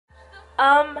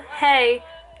Hey,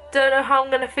 don't know how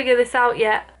I'm gonna figure this out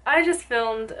yet. I just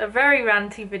filmed a very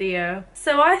ranty video,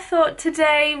 so I thought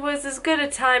today was as good a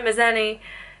time as any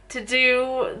to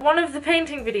do one of the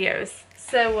painting videos.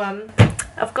 So,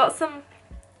 I've got some...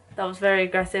 That was very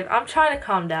aggressive. I'm trying to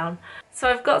calm down. So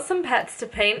I've got some pets to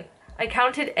paint. I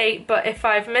counted 8, but if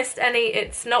I've missed any,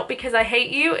 it's not because I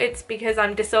hate you, it's because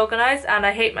I'm disorganized and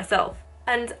I hate myself.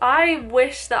 And I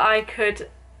wish that I could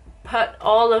put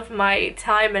all of my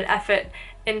time and effort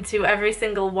into every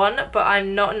single one, but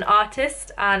I'm not an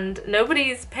artist and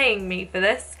nobody's paying me for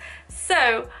this,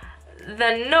 so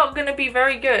they're not gonna be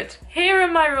very good. Here are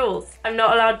my rules. I'm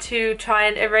not allowed to try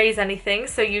and erase anything,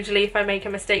 so usually if I make a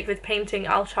mistake with painting,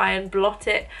 I'll try and blot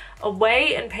it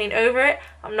away and paint over it.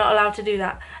 I'm not allowed to do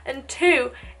that. And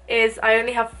 2 is I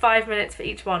only have 5 minutes for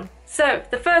each one. So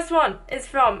the first one is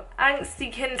from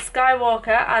Angstykin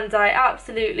Skywalker and I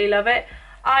absolutely love it.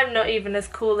 I'm not even as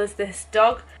cool as this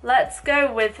dog. Let's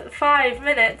go with 5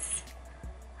 minutes.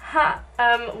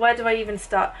 Where do I even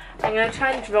start? I'm gonna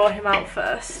try and draw him out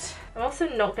first. I'm also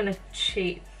not gonna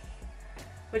cheat,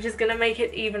 which is gonna make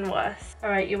it even worse.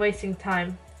 Alright, you're wasting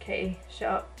time. Okay, shut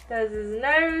up. There's his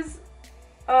nose.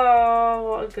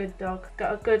 Oh, what a good dog.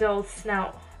 Got a good old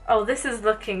snout. Oh, this is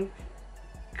looking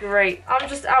great. I'm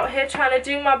just out here trying to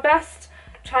do my best,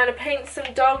 trying to paint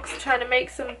some dogs, trying to make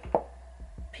some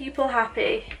people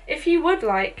happy. If you would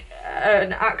like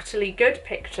an actually good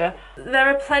picture, there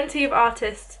are plenty of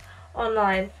artists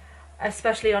online,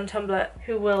 especially on Tumblr,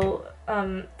 who will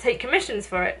take commissions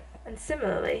for it. And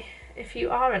similarly, if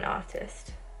you are an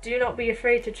artist, do not be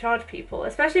afraid to charge people,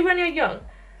 especially when you're young.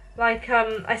 Like,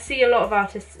 I see a lot of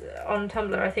artists on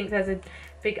Tumblr. I think there's a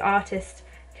big artist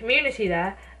community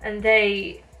there, and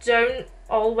they don't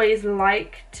always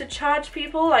like to charge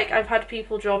people. Like, I've had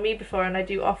people draw me before and I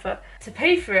do offer to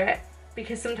pay for it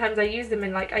because sometimes I use them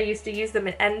in, like, I used to use them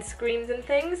in end screens and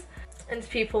things, and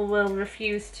people will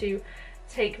refuse to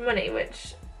take money,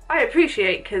 which I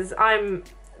appreciate because I'm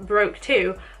broke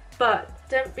too, but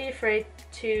don't be afraid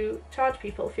to charge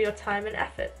people for your time and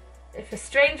effort. If a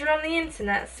stranger on the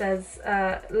internet says,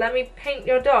 let me paint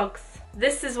your dogs,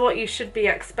 this is what you should be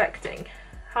expecting.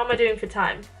 How am I doing for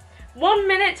time? 1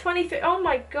 minute 23. Oh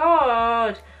my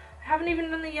god, I haven't even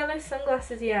done the yellow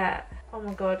sunglasses yet. Oh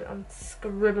my god, I'm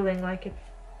scribbling like a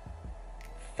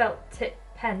felt tip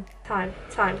pen. Time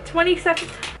 20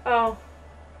 seconds. Oh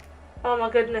my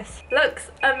goodness,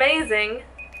 looks amazing.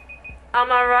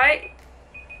 Am I right?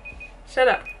 Shut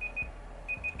up.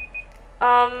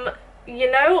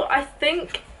 You know, I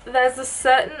think there's a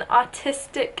certain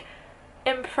artistic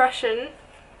impression.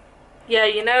 Yeah,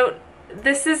 you know,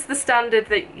 this is the standard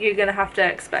that you're gonna have to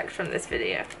expect from this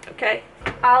video, okay?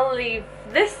 I'll leave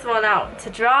this one out to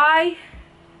dry.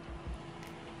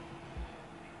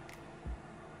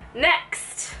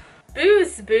 Next,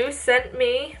 Booze Boo sent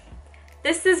me,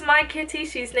 this is my kitty,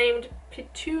 she's named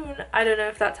Pitoon. I don't know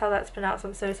if that's how that's pronounced,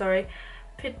 I'm so sorry.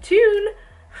 Pitoon.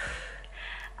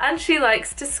 And she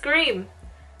likes to scream.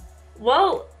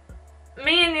 Well,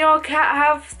 me and your cat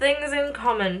have things in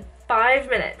common. 5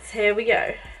 minutes, here we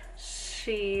go.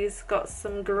 She's got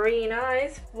some green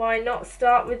eyes. Why not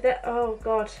start with it? Oh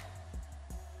god.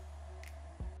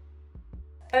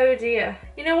 Oh dear.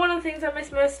 You know, one of the things I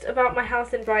miss most about my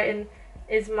house in Brighton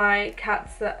is my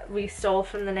cats that we stole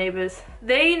from the neighbours.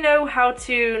 They know how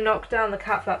to knock down the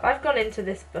cat flap. I've gone into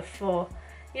this before.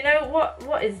 You know,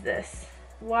 what is this?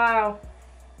 Wow.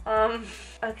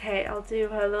 Okay, I'll do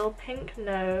her little pink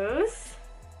nose.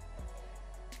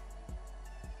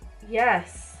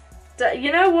 Yes.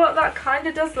 You know what? That kind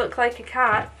of does look like a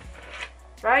cat,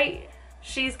 right?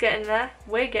 She's getting there.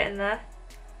 We're getting there.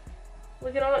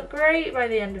 We're gonna look great by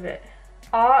the end of it.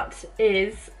 Art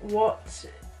is what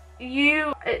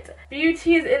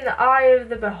beauty is in the eye of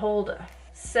the beholder.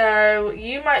 So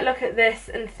you might look at this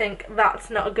and think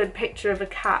that's not a good picture of a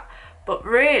cat, but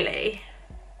really,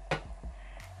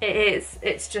 it is.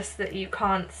 It's just that you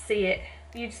can't see it.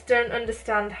 You just don't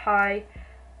understand high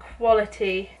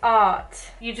quality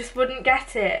art. You just wouldn't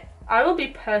get it. I will be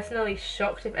personally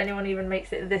shocked if anyone even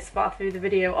makes it this far through the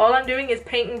video. All I'm doing is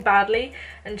painting badly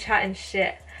and chatting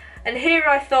shit. And here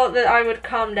I thought that I would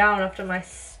calm down after my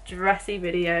stressy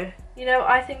video. You know,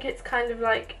 I think it's kind of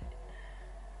like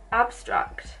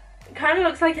abstract. It kind of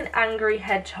looks like an angry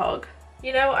hedgehog.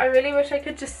 You know, I really wish I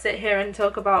could just sit here and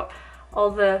talk about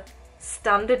all the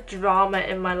standard drama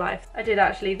in my life. I did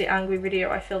actually, the angry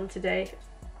video I filmed today.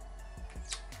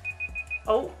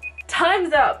 Oh,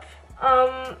 time's up.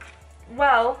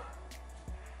 Well,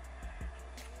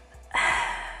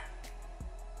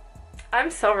 I'm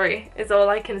sorry is all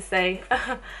I can say.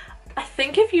 I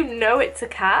think if you know it's a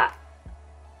cat,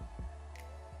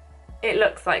 it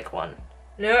looks like one.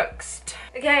 Next.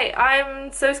 Okay,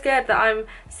 I'm so scared that I'm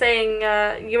saying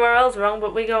URLs wrong,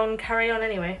 but we're going to carry on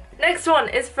anyway. Next one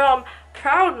is from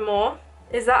Proudmore.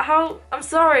 Is that how? I'm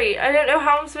sorry, I don't know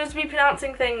how I'm supposed to be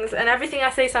pronouncing things, and everything I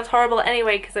say sounds horrible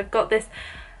anyway because I've got this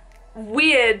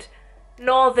weird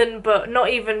northern but not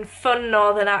even fun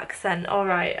northern accent.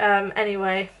 Alright,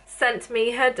 anyway, sent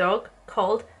me her dog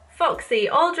called Foxy,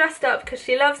 all dressed up because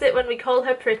she loves it when we call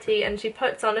her pretty and she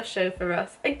puts on a show for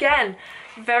us. Again,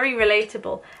 very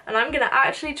relatable, and I'm gonna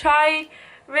actually try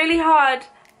really hard,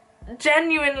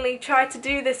 genuinely try to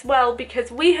do this well,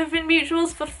 because we have been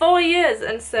mutuals for 4 years,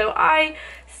 and so I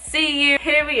see you.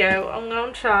 Here we go, I'm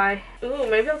gonna try. Ooh,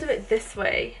 maybe I'll do it this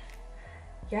way.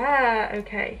 Yeah,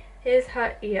 okay. Here's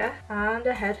her ear, and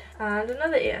a head, and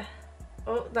another ear.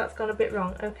 Oh, that's gone a bit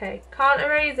wrong. Okay, can't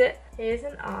erase it. Here's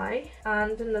an eye,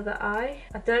 and another eye.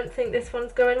 I don't think this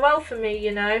one's going well for me,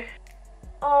 you know.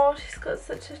 Oh, she's got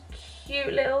such a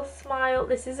cute little smile.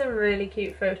 This is a really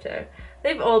cute photo.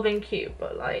 They've all been cute,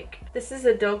 but like, this is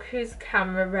a dog who's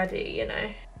camera ready, you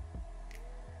know.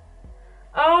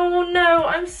 Oh no,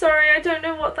 I'm sorry, I don't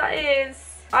know what that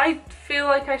is. I feel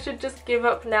like I should just give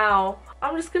up now.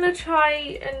 I'm just gonna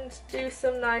try and do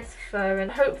some nice fur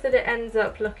and hope that it ends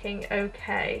up looking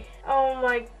okay. Oh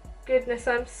my goodness,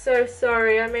 I'm so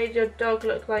sorry. I made your dog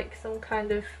look like some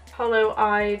kind of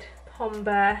hollow-eyed pom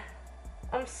bear.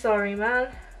 I'm sorry, man.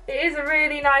 It is a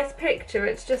really nice picture,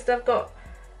 it's just I've got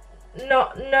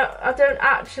I don't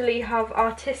actually have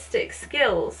artistic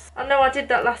skills. I know I did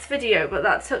that last video, but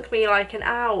that took me like an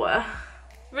hour.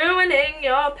 Ruining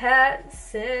your pet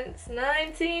since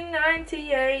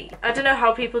 1998. I don't know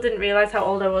how people didn't realise how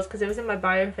old I was because it was in my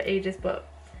bio for ages, but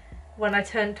when I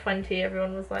turned 20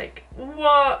 everyone was like,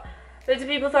 what? Loads of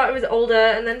people thought I was older,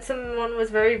 and then someone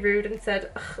was very rude and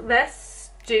said, they're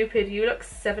stupid, you look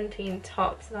 17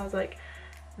 tops. And I was like,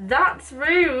 that's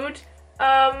rude.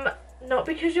 Not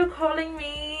because you're calling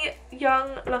me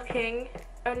young looking,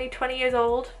 only 20 years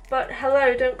old, but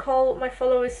hello, don't call my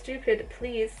followers stupid,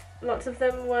 please. Lots of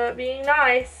them were being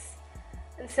nice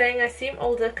and saying I seem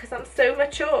older because I'm so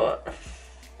mature.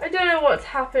 I don't know what's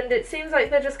happened. It seems like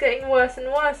they're just getting worse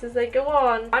and worse as they go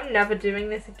on. I'm never doing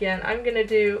this again. I'm gonna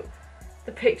do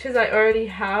the pictures I already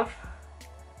have.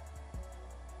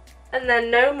 And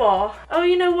then no more. Oh,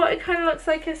 you know what? It kind of looks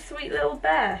like a sweet little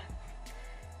bear.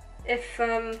 If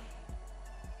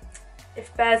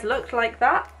bears looked like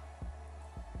that.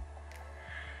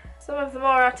 Some of the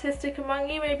more artistic among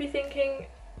you may be thinking,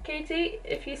 Katie,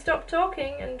 if you stop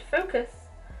talking and focus,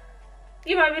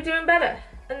 you might be doing better.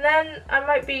 And then I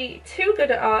might be too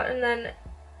good at art, and then,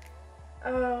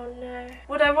 oh no.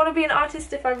 Would I want to be an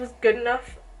artist if I was good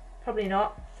enough? Probably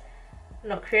not. I'm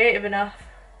not creative enough,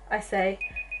 I say.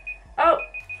 Oh,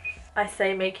 I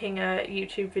say making a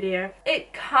YouTube video.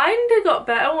 It kinda got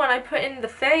better when I put in the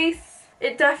face.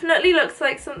 It definitely looks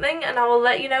like something, and I will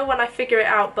let you know when I figure it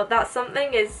out, but that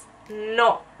something is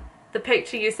not the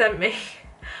picture you sent me.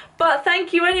 But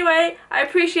thank you anyway, I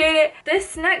appreciate it.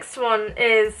 This next one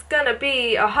is gonna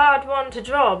be a hard one to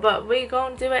draw, but we're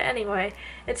gonna do it anyway.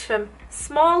 It's from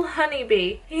Small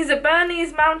Honeybee. He's a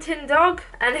Bernese Mountain Dog,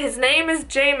 and his name is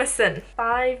Jameson.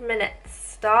 5 minutes.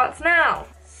 Starts now.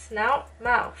 Snout,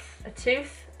 mouth, a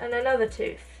tooth, and another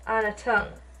tooth, and a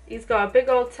tongue. He's got a big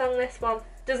old tongue, this one.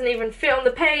 Doesn't even fit on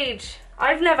the page.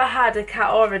 I've never had a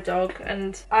cat or a dog,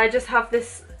 and I just have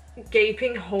this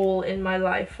gaping hole in my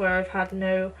life where I've had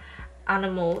no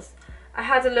animals. I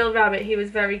had a little rabbit, he was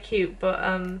very cute, but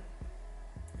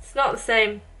it's not the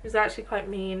same. He was actually quite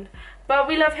mean, but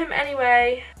we love him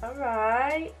anyway.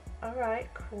 Alright,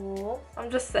 cool.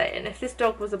 I'm just saying, if this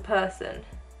dog was a person,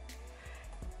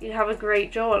 you'd have a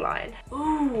great jawline.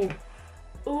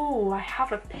 Ooh, I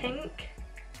have a pink.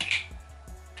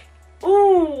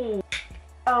 Ooh,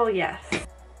 oh yes,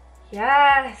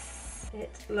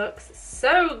 it looks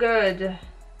so good.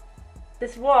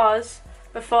 This was,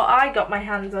 before I got my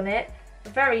hands on it, a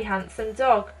very handsome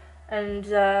dog, and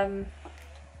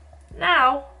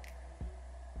now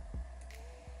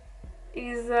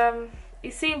he's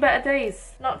seen better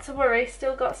days. Not to worry,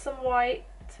 still got some white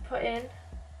to put in.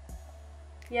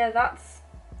 Yeah, that's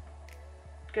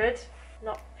good,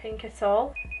 not pink at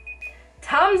all.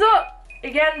 Thumbs up!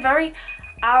 Again, very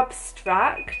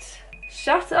abstract.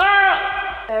 Shut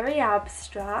up! Very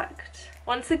abstract.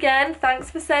 Once again,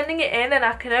 thanks for sending it in, and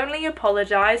I can only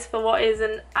apologise for what is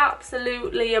an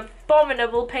absolutely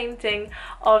abominable painting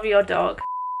of your dog.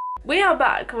 We are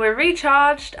back, we're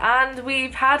recharged, and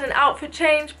we've had an outfit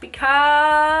change because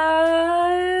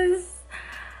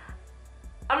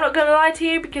I'm not gonna lie to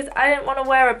you because I didn't want to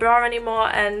wear a bra anymore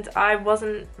and I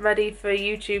wasn't ready for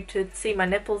YouTube to see my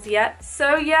nipples yet.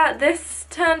 So yeah, this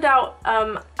turned out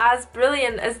as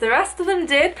brilliant as the rest of them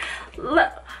did.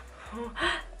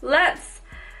 Let's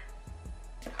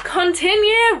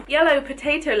continue. Yellow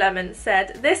Potato Lemon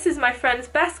said, "This is my friend's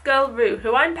best girl Rue,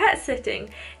 who I'm pet sitting.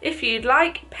 If you'd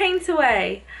like, paint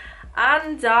away."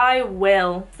 And I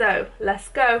will. So let's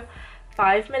go.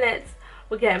 5 minutes.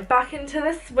 We're getting back into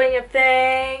the swing of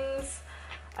things.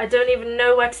 I don't even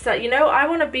know where to start. You know, I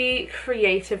want to be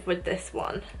creative with this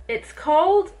one. It's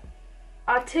called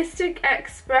Artistic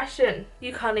Expression.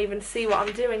 You can't even see what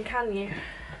I'm doing, can you?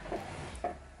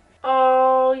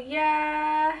 Oh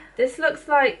yeah. This looks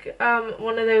like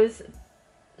one of those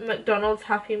McDonald's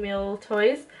Happy Meal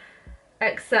toys,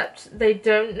 except they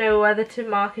don't know whether to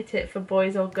market it for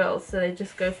boys or girls, so they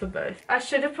just go for both. I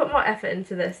should have put more effort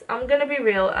into this. I'm gonna be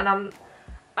real, and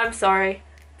I'm sorry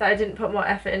that I didn't put more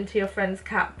effort into your friend's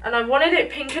cap. And I wanted it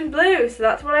pink and blue, so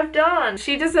that's what I've done.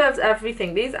 She deserves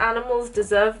everything. These animals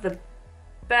deserve the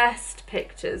best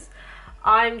pictures.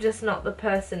 I'm just not the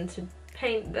person to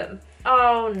paint them.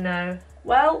 Oh no.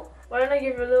 Well, why don't I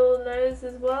give her a little nose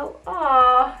as well?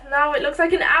 Ah, now it looks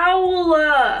like an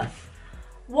owl.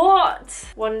 What?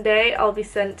 One day I'll be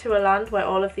sent to a land where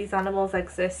all of these animals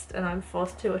exist and I'm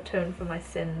forced to atone for my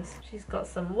sins. She's got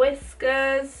some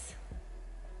whiskers.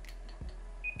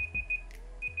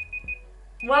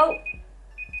 Well,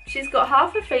 she's got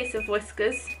half a face of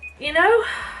whiskers. You know,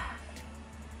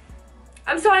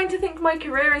 I'm starting to think my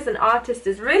career as an artist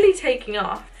is really taking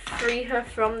off. Free her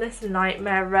from this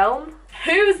nightmare realm.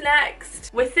 Who's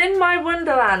next? Within My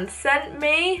Wonderland sent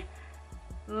me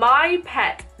my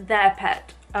pet, their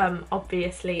pet,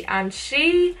 obviously, and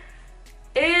she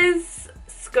is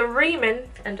screaming,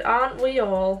 and aren't we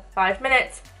all? 5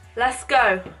 minutes. Let's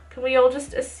go. Can we all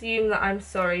just assume that I'm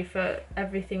sorry for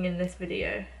everything in this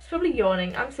video? She's probably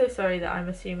yawning. I'm so sorry that I'm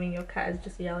assuming your cat is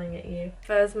just yelling at you.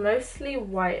 Fur's mostly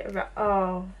white around.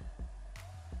 Oh.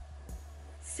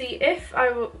 See, if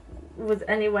I was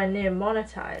anywhere near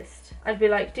monetized, I'd be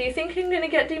like, do you think I'm gonna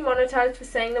get demonetized for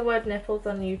saying the word nipples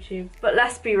on YouTube? But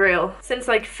let's be real. Since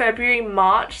like February,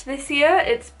 March this year,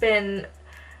 it's been,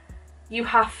 you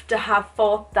have to have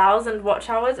 4,000 watch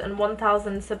hours and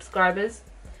 1,000 subscribers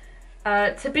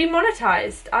to be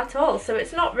monetized at all, so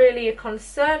it's not really a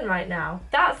concern right now.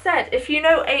 That said, if you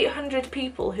know 800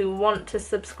 people who want to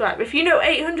subscribe, if you know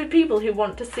 800 people who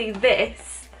want to see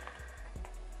this,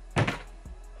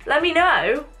 let me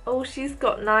know. Oh, she's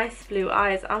got nice blue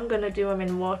eyes. I'm gonna do them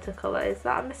in watercolor. Is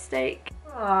that a mistake?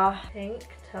 Ah, pink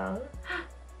tongue.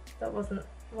 That wasn't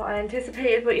what I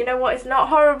anticipated, but you know what? It's not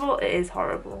horrible. It is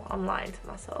horrible. I'm lying to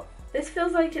myself. This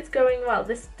feels like it's going well.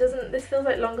 This feels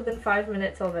like longer than 5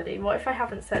 minutes already. What if I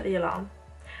haven't set the alarm?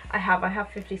 I have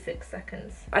 56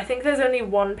 seconds. I think there's only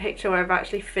one picture where I've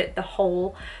actually fit the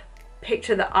whole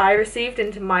picture that I received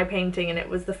into my painting, and it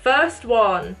was the first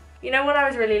one. You know, when I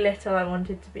was really little, I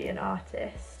wanted to be an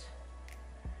artist.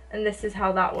 And this is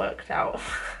how that worked out.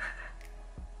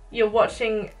 You're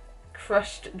watching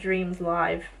Crushed Dreams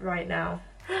live right now.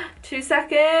 2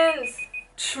 seconds!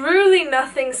 Truly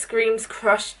nothing screams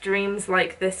crushed dreams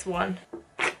like this one.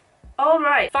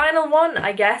 Alright, final one,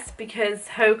 I guess, because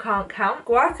Ho can't count.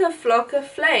 Guaca Flocka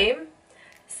Flame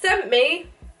sent me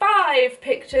 5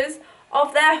 pictures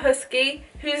of their husky,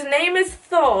 whose name is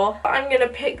Thor. I'm gonna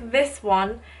pick this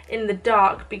one in the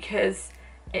dark because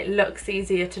it looks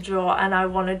easier to draw and I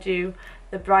want to do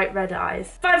the bright red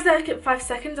eyes. 5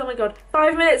 seconds, oh my god.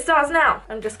 5 minutes starts now.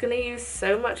 I'm just gonna use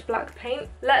so much black paint.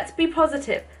 Let's be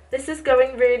positive. This is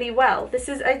going really well. This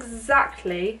is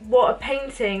exactly what a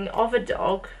painting of a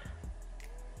dog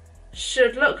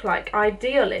should look like,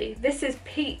 ideally. This is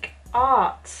peak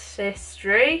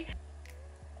artistry.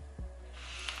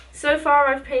 So far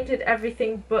I've painted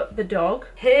everything but the dog.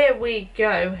 Here we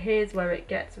go. Here's where it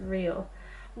gets real.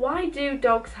 Why do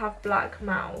dogs have black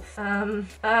mouths?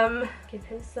 Give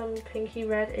him some pinky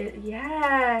red.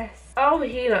 Yes. Oh,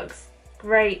 he looks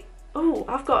great. Oh,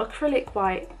 I've got acrylic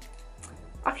white.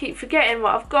 I keep forgetting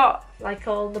what I've got. Like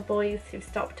all the boys who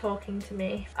stopped talking to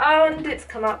me. Oh, and it's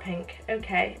come out pink.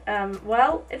 Okay.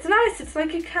 Well, it's nice. It's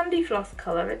like a candy floss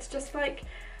colour. It's just like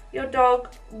your dog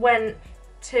went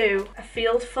to a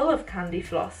field full of candy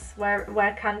floss,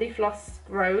 where candy floss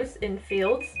grows in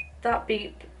fields. That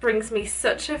beep brings me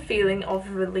such a feeling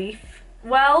of relief.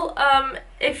 Well,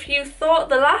 if you thought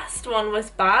the last one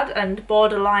was bad and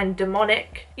borderline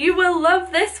demonic, you will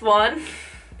love this one.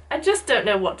 I just don't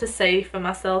know what to say for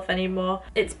myself anymore.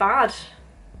 It's bad.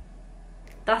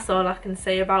 That's all I can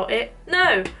say about it.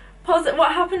 No,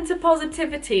 what happened to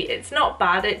positivity? It's not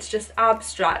bad, it's just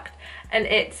abstract, and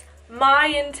it's my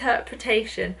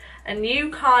interpretation and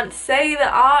you can't say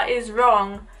that art is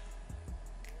wrong,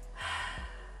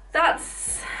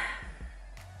 that's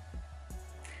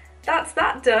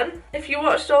that done. If you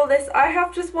watched all this, I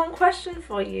have just one question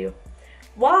for you.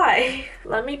 Why?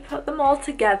 Let me put them all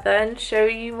together and show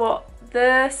you what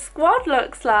the squad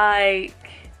looks like.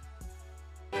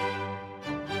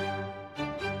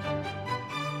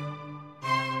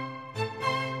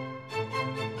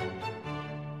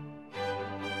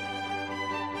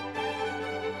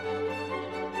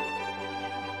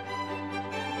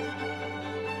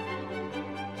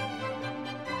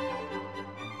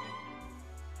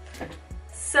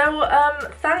 So,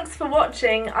 thanks for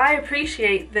watching. I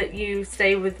appreciate that you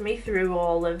stay with me through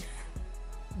all of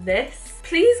this.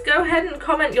 Please go ahead and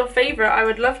comment your favourite, I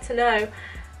would love to know.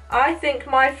 I think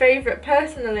my favourite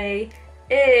personally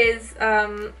is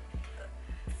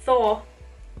Thor,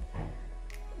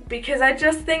 because I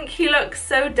just think he looks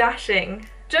so dashing.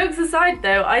 Jokes aside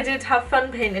though, I did have fun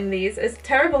painting these. As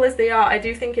terrible as they are, I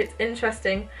do think it's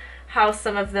interesting how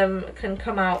some of them can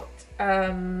come out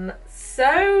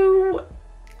so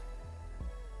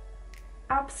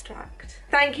abstract.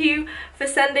 Thank you for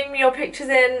sending me your pictures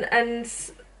in, and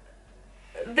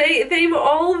they were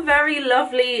all very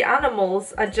lovely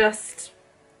animals.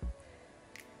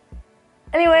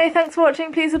 Anyway, thanks for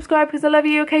watching. Please subscribe because I love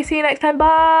you. Okay, see you next time.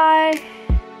 Bye!